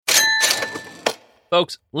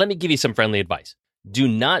Folks, let me give you some friendly advice. Do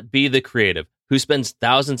not be the creative who spends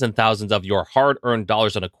thousands and thousands of your hard-earned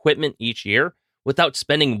dollars on equipment each year without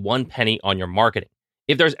spending one penny on your marketing.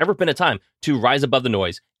 If there's ever been a time to rise above the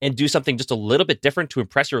noise and do something just a little bit different to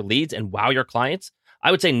impress your leads and wow your clients,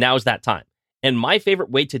 I would say now's that time. And my favorite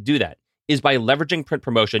way to do that is by leveraging print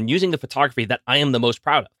promotion using the photography that I am the most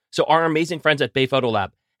proud of. So our amazing friends at Bay Photo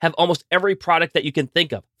Lab have almost every product that you can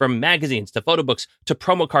think of, from magazines to photo books to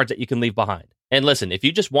promo cards that you can leave behind. And listen, if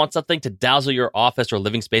you just want something to dazzle your office or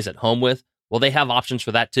living space at home with, well, they have options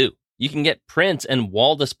for that too. You can get prints and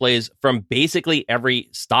wall displays from basically every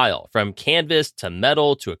style, from canvas to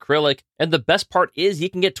metal to acrylic. And the best part is you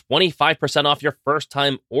can get 25% off your first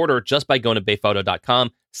time order just by going to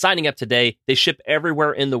bayphoto.com, signing up today. They ship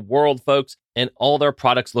everywhere in the world, folks, and all their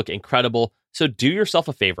products look incredible. So do yourself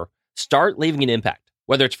a favor, start leaving an impact,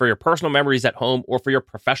 whether it's for your personal memories at home or for your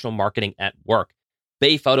professional marketing at work.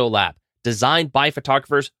 Bay Photo Lab, designed by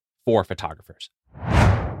photographers for photographers.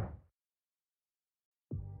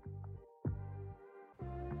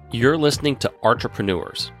 You're listening to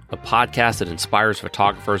Entrepreneurs, a podcast that inspires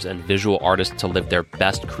photographers and visual artists to live their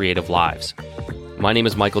best creative lives. My name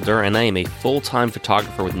is Michael Durr, and I am a full-time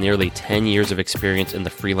photographer with nearly 10 years of experience in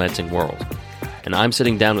the freelancing world. And I'm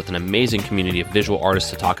sitting down with an amazing community of visual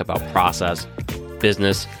artists to talk about process,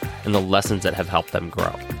 business, and the lessons that have helped them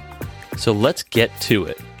grow. So let's get to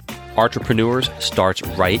it. Entrepreneurs starts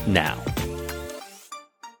right now.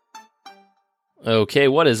 Okay,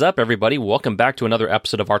 what is up, everybody? Welcome back to another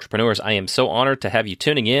episode of Entrepreneurs. I am so honored to have you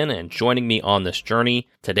tuning in and joining me on this journey.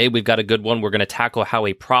 Today, we've got a good one. We're going to tackle how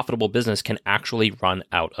a profitable business can actually run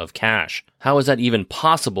out of cash. How is that even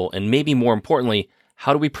possible? And maybe more importantly,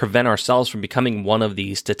 how do we prevent ourselves from becoming one of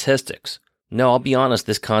these statistics? No, I'll be honest,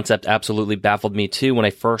 this concept absolutely baffled me too when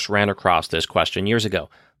I first ran across this question years ago.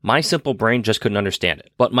 My simple brain just couldn't understand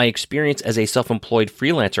it. But my experience as a self-employed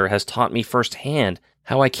freelancer has taught me firsthand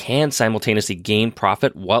how I can simultaneously gain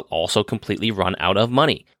profit while also completely run out of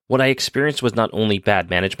money. What I experienced was not only bad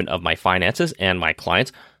management of my finances and my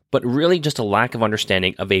clients, but really just a lack of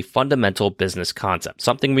understanding of a fundamental business concept,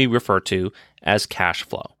 something we refer to as cash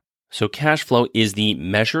flow. So cash flow is the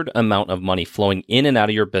measured amount of money flowing in and out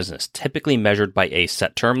of your business, typically measured by a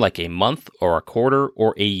set term like a month or a quarter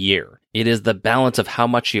or a year. It is the balance of how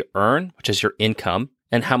much you earn, which is your income,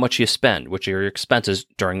 and how much you spend, which are your expenses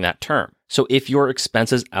during that term. So if your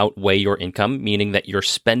expenses outweigh your income, meaning that you're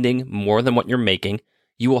spending more than what you're making,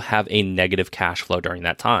 you will have a negative cash flow during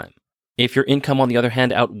that time. If your income, on the other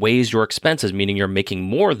hand, outweighs your expenses, meaning you're making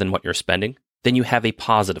more than what you're spending, then you have a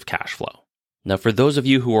positive cash flow. Now, for those of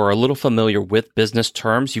you who are a little familiar with business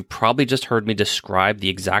terms, you've probably just heard me describe the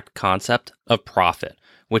exact concept of profit,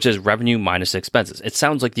 which is revenue minus expenses. It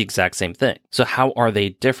sounds like the exact same thing. So how are they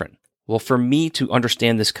different? Well, for me to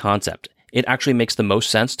understand this concept, it actually makes the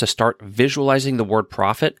most sense to start visualizing the word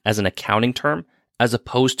profit as an accounting term as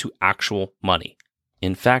opposed to actual money.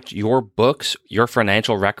 In fact, your books, your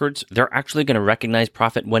financial records, they're actually going to recognize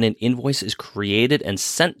profit when an invoice is created and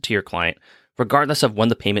sent to your client, regardless of when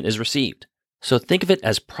the payment is received. So think of it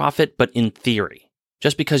as profit, but in theory.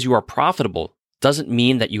 Just because you are profitable doesn't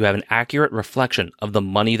mean that you have an accurate reflection of the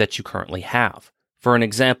money that you currently have. For an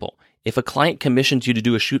example, if a client commissions you to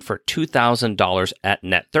do a shoot for $2,000 at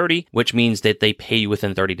net 30, which means that they pay you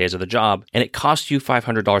within 30 days of the job, and it costs you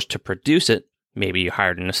 $500 to produce it, maybe you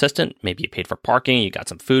hired an assistant, maybe you paid for parking, you got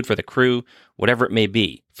some food for the crew, whatever it may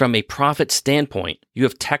be. From a profit standpoint, you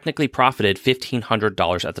have technically profited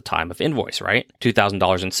 $1,500 at the time of invoice, right?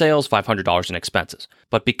 $2,000 in sales, $500 in expenses.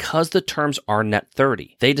 But because the terms are net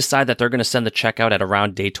 30, they decide that they're going to send the check out at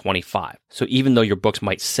around day 25. So even though your books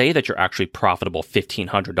might say that you're actually profitable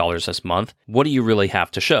 $1,500 this month, what do you really have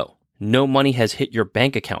to show? No money has hit your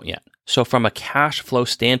bank account yet. So from a cash flow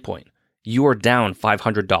standpoint, you are down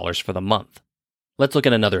 $500 for the month. Let's look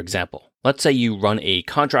at another example. Let's say you run a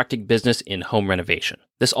contracting business in home renovation.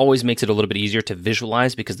 This always makes it a little bit easier to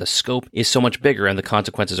visualize because the scope is so much bigger and the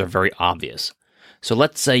consequences are very obvious. So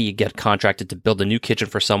let's say you get contracted to build a new kitchen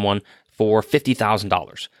for someone for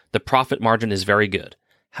 $50,000. The profit margin is very good.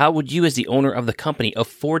 How would you, as the owner of the company,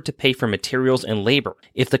 afford to pay for materials and labor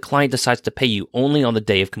if the client decides to pay you only on the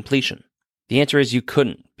day of completion? The answer is you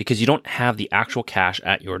couldn't, because you don't have the actual cash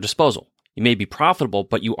at your disposal. You may be profitable,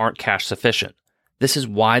 but you aren't cash sufficient. This is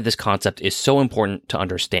why this concept is so important to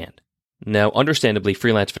understand. Now, understandably,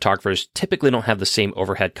 freelance photographers typically don't have the same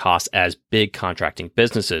overhead costs as big contracting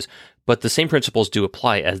businesses, but the same principles do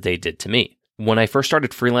apply as they did to me. When I first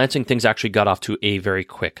started freelancing, things actually got off to a very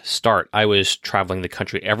quick start. I was traveling the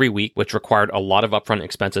country every week, which required a lot of upfront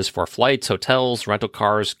expenses for flights, hotels, rental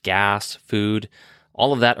cars, gas, food,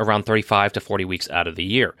 all of that around 35 to 40 weeks out of the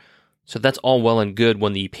year. So that's all well and good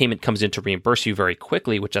when the payment comes in to reimburse you very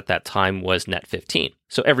quickly, which at that time was net 15.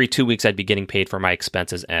 So every 2 weeks I'd be getting paid for my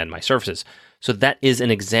expenses and my services. So that is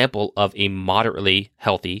an example of a moderately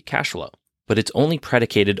healthy cash flow, but it's only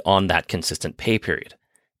predicated on that consistent pay period.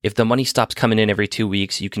 If the money stops coming in every 2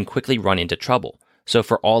 weeks, you can quickly run into trouble. So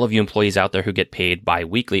for all of you employees out there who get paid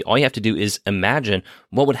bi-weekly, all you have to do is imagine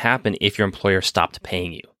what would happen if your employer stopped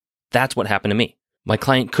paying you. That's what happened to me. My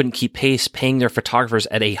client couldn't keep pace paying their photographers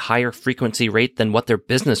at a higher frequency rate than what their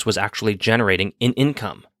business was actually generating in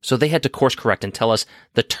income. So they had to course correct and tell us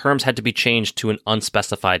the terms had to be changed to an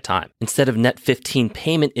unspecified time. Instead of net 15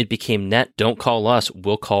 payment, it became net, don't call us,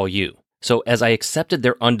 we'll call you. So as I accepted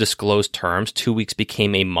their undisclosed terms, 2 weeks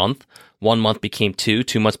became a month, 1 month became 2,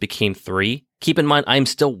 2 months became 3. Keep in mind, I'm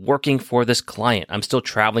still working for this client. I'm still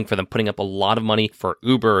traveling for them, putting up a lot of money for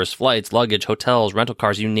Ubers, flights, luggage, hotels, rental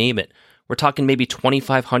cars, you name it. We're talking maybe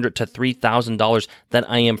 $2,500 to $3,000 that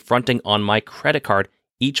I am fronting on my credit card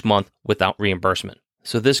each month without reimbursement.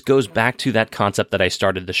 So this goes back to that concept that I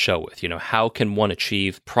started the show with. How can one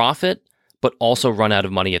achieve profit, but also run out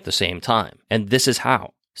of money at the same time? And this is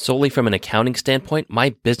how. Solely from an accounting standpoint,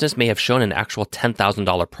 my business may have shown an actual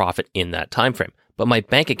 $10,000 profit in that time frame, but my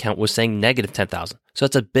bank account was saying negative $10,000. So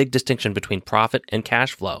it's a big distinction between profit and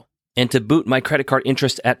cash flow. And to boot, my credit card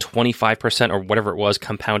interest at 25% or whatever it was,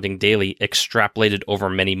 compounding daily, extrapolated over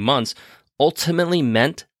many months, ultimately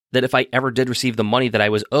meant that if I ever did receive the money that I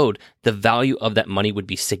was owed, the value of that money would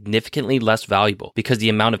be significantly less valuable because the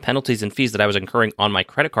amount of penalties and fees that I was incurring on my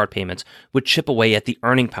credit card payments would chip away at the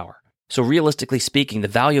earning power. So realistically speaking, the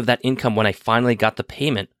value of that income when I finally got the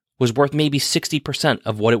payment was worth maybe 60%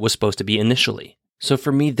 of what it was supposed to be initially. So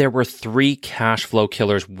for me, there were 3 cash flow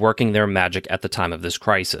killers working their magic at the time of this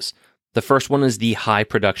crisis. The first one is the high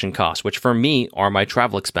production costs, which for me are my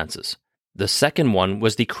travel expenses. The second one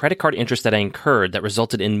was the credit card interest that I incurred that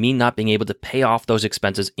resulted in me not being able to pay off those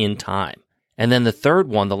expenses in time. And then the third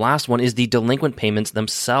one, the last one, is the delinquent payments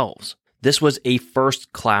themselves. This was a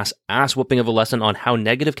first-class ass-whooping of a lesson on how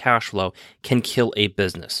negative cash flow can kill a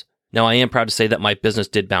business. Now, I am proud to say that my business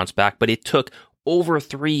did bounce back, but it took over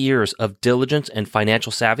 3 years of diligence and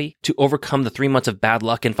financial savvy to overcome the 3 months of bad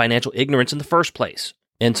luck and financial ignorance in the first place.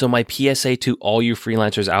 And so my PSA to all you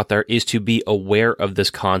freelancers out there is to be aware of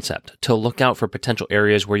this concept, to look out for potential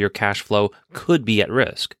areas where your cash flow could be at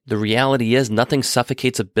risk. The reality is nothing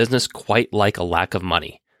suffocates a business quite like a lack of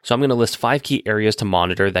money. So I'm going to list 5 key areas to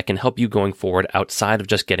monitor that can help you going forward outside of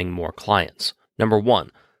just getting more clients. Number 1,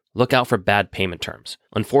 look out for bad payment terms.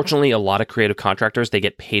 Unfortunately, a lot of creative contractors, they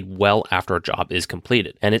get paid well after a job is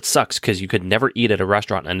completed. And it sucks because you could never eat at a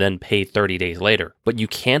restaurant and then pay 30 days later. But you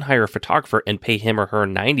can hire a photographer and pay him or her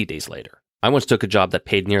 90 days later. I once took a job that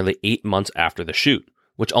paid nearly 8 months after the shoot,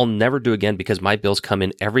 which I'll never do again because my bills come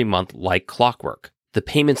in every month like clockwork. The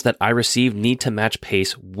payments that I receive need to match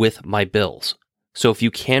pace with my bills. So if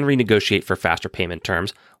you can renegotiate for faster payment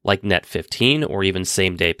terms, like net 15 or even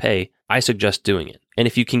same-day pay, I suggest doing it. And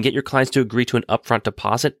if you can get your clients to agree to an upfront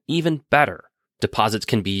deposit, even better. Deposits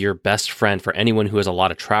can be your best friend for anyone who has a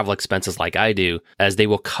lot of travel expenses like I do, as they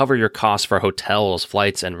will cover your costs for hotels,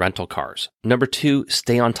 flights, and rental cars. Number 2,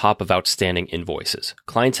 stay on top of outstanding invoices.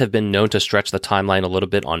 Clients have been known to stretch the timeline a little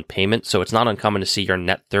bit on payment, so it's not uncommon to see your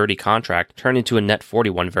net 30 contract turn into a net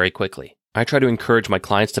 41 very quickly. I try to encourage my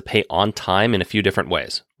clients to pay on time in a few different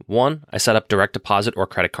ways. 1, I set up direct deposit or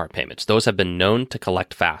credit card payments. Those have been known to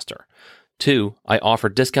collect faster. 2, I offer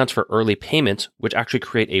discounts for early payments, which actually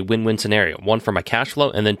create a win-win scenario, 1 for my cash flow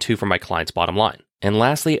and then 2 for my client's bottom line. And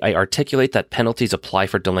lastly, I articulate that penalties apply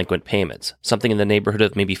for delinquent payments, something in the neighborhood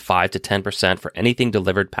of maybe 5 to 10% for anything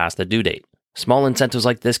delivered past the due date. Small incentives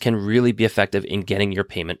like this can really be effective in getting your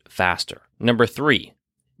payment faster. Number 3,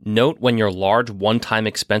 note when your large one-time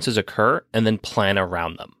expenses occur and then plan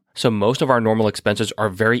around them. So most of our normal expenses are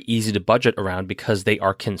very easy to budget around because they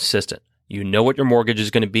are consistent. You know what your mortgage is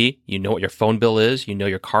going to be, you know what your phone bill is, you know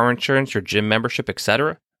your car insurance, your gym membership,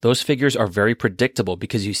 etc. Those figures are very predictable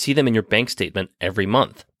because you see them in your bank statement every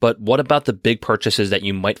month. But what about the big purchases that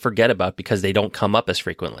you might forget about because they don't come up as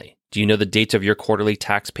frequently? Do you know the dates of your quarterly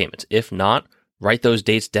tax payments? If not, write those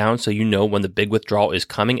dates down so you know when the big withdrawal is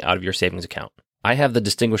coming out of your savings account. I have the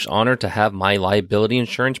distinguished honor to have my liability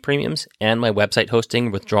insurance premiums and my website hosting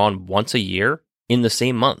withdrawn once a year in the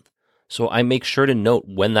same month. So I make sure to note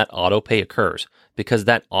when that auto pay occurs because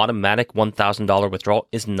that automatic $1,000 withdrawal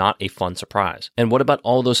is not a fun surprise. And what about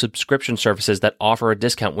all those subscription services that offer a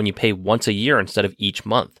discount when you pay once a year instead of each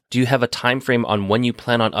month? Do you have a time frame on when you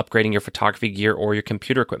plan on upgrading your photography gear or your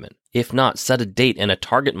computer equipment? If not, set a date and a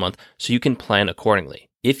target month so you can plan accordingly.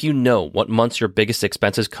 If you know what months your biggest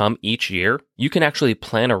expenses come each year, you can actually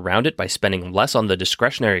plan around it by spending less on the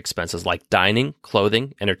discretionary expenses like dining,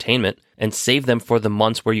 clothing, entertainment, and save them for the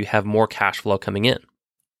months where you have more cash flow coming in.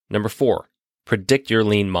 Number 4, predict your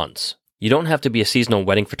lean months. You don't have to be a seasonal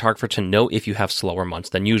wedding photographer to know if you have slower months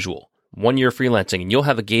than usual. 1 year freelancing and you'll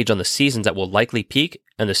have a gauge on the seasons that will likely peak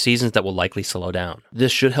and the seasons that will likely slow down.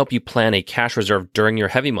 This should help you plan a cash reserve during your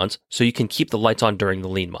heavy months so you can keep the lights on during the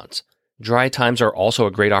lean months. Dry times are also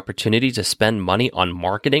a great opportunity to spend money on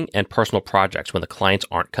marketing and personal projects when the clients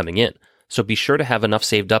aren't coming in. So be sure to have enough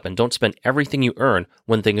saved up and don't spend everything you earn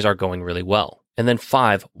when things are going really well. And then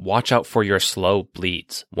 5, watch out for your slow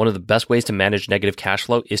bleeds. One of the best ways to manage negative cash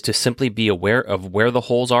flow is to simply be aware of where the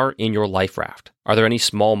holes are in your life raft. Are there any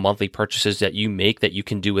small monthly purchases that you make that you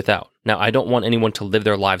can do without? Now, I don't want anyone to live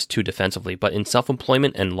their lives too defensively, but in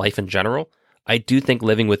self-employment and life in general, I do think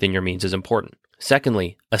living within your means is important.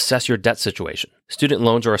 Secondly, assess your debt situation. Student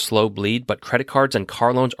loans are a slow bleed, but credit cards and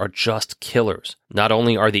car loans are just killers. Not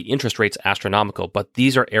only are the interest rates astronomical, but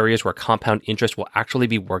these are areas where compound interest will actually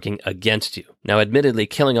be working against you. Now, admittedly,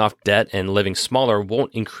 killing off debt and living smaller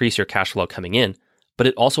won't increase your cash flow coming in, but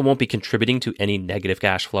it also won't be contributing to any negative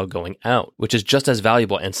cash flow going out, which is just as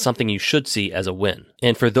valuable and something you should see as a win.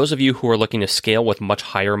 And for those of you who are looking to scale with much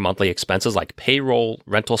higher monthly expenses like payroll,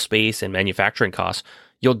 rental space, and manufacturing costs,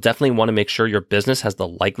 you'll definitely want to make sure your business has the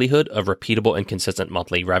likelihood of repeatable and consistent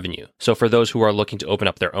monthly revenue. So for those who are looking to open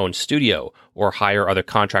up their own studio or hire other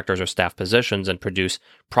contractors or staff positions and produce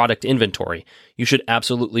product inventory, you should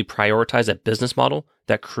absolutely prioritize a business model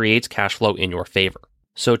that creates cash flow in your favor.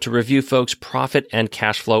 So to review, folks, profit and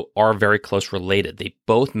cash flow are very close related. They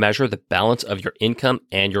both measure the balance of your income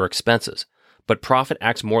and your expenses. But profit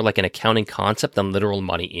acts more like an accounting concept than literal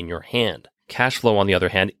money in your hand. Cash flow, on the other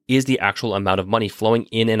hand, is the actual amount of money flowing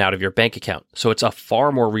in and out of your bank account. So it's a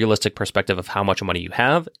far more realistic perspective of how much money you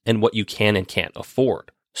have and what you can and can't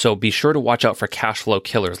afford. So be sure to watch out for cash flow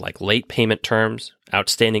killers like late payment terms,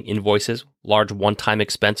 outstanding invoices, large one-time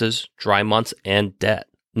expenses, dry months, and debt.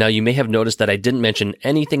 Now, you may have noticed that I didn't mention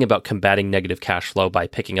anything about combating negative cash flow by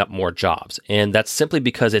picking up more jobs, and that's simply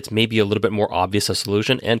because it's maybe a little bit more obvious a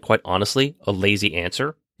solution and, quite honestly, a lazy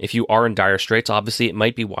answer. If you are in dire straits, obviously it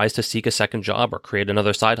might be wise to seek a second job or create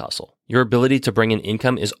another side hustle. Your ability to bring in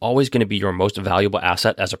income is always going to be your most valuable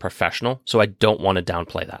asset as a professional, so I don't want to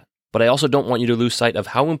downplay that. But I also don't want you to lose sight of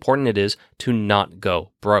how important it is to not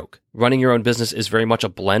go broke. Running your own business is very much a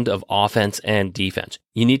blend of offense and defense.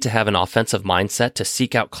 You need to have an offensive mindset to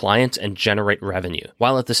seek out clients and generate revenue,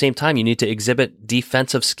 while at the same time you need to exhibit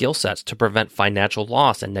defensive skill sets to prevent financial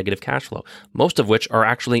loss and negative cash flow, most of which are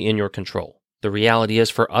actually in your control. The reality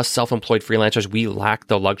is, for us self-employed freelancers, we lack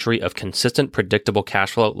the luxury of consistent, predictable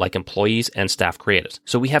cash flow like employees and staff creatives.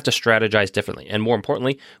 So we have to strategize differently. And more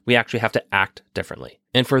importantly, we actually have to act differently.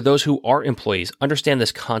 And for those who are employees, understand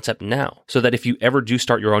this concept now so that if you ever do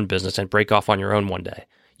start your own business and break off on your own one day,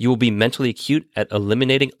 you will be mentally acute at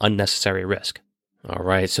eliminating unnecessary risk. All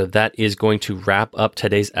right, so that is going to wrap up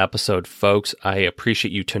today's episode, folks. I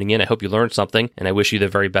appreciate you tuning in. I hope you learned something, and I wish you the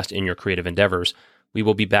very best in your creative endeavors. We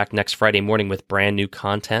will be back next Friday morning with brand new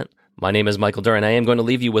content. My name is Michael Durr, and I am going to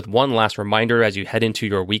leave you with one last reminder as you head into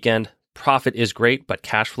your weekend. Profit is great, but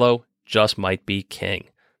cash flow just might be king.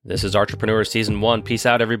 This is Entrepreneur Season 1. Peace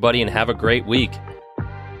out, everybody, and have a great week.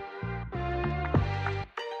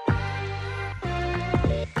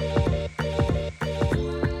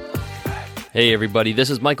 Hey everybody, this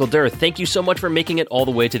is Michael Durr. Thank you so much for making it all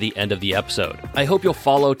the way to the end of the episode. I hope you'll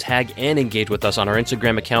follow, tag, and engage with us on our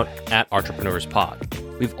Instagram account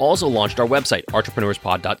 @Entrepreneurspod. We've also launched our website,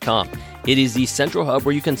 entrepreneurspod.com. It is the central hub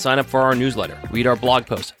where you can sign up for our newsletter, read our blog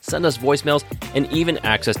posts, send us voicemails, and even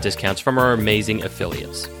access discounts from our amazing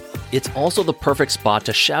affiliates. It's also the perfect spot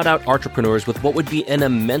to shout out entrepreneurs with what would be an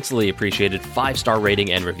immensely appreciated 5-star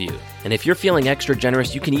rating and review. And if you're feeling extra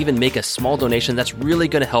generous, you can even make a small donation that's really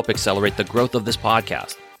going to help accelerate the growth of this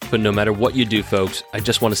podcast. But no matter what you do, folks, I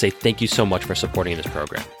just want to say thank you so much for supporting this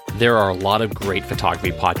program. There are a lot of great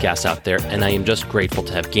photography podcasts out there, and I am just grateful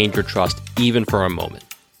to have gained your trust even for a moment.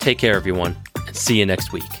 Take care, everyone, and see you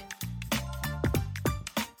next week.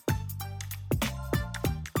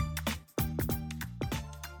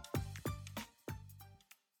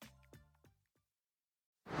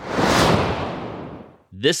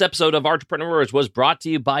 This episode of Entrepreneurs was brought to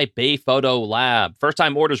you by Bay Photo Lab.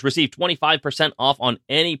 First-time orders receive 25% off on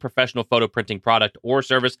any professional photo printing product or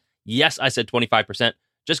service. Yes, I said 25%.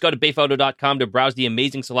 Just go to bayphoto.com to browse the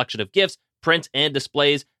amazing selection of gifts, prints, and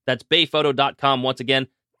displays. That's bayphoto.com. Once again,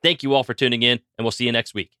 thank you all for tuning in, and we'll see you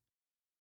next week.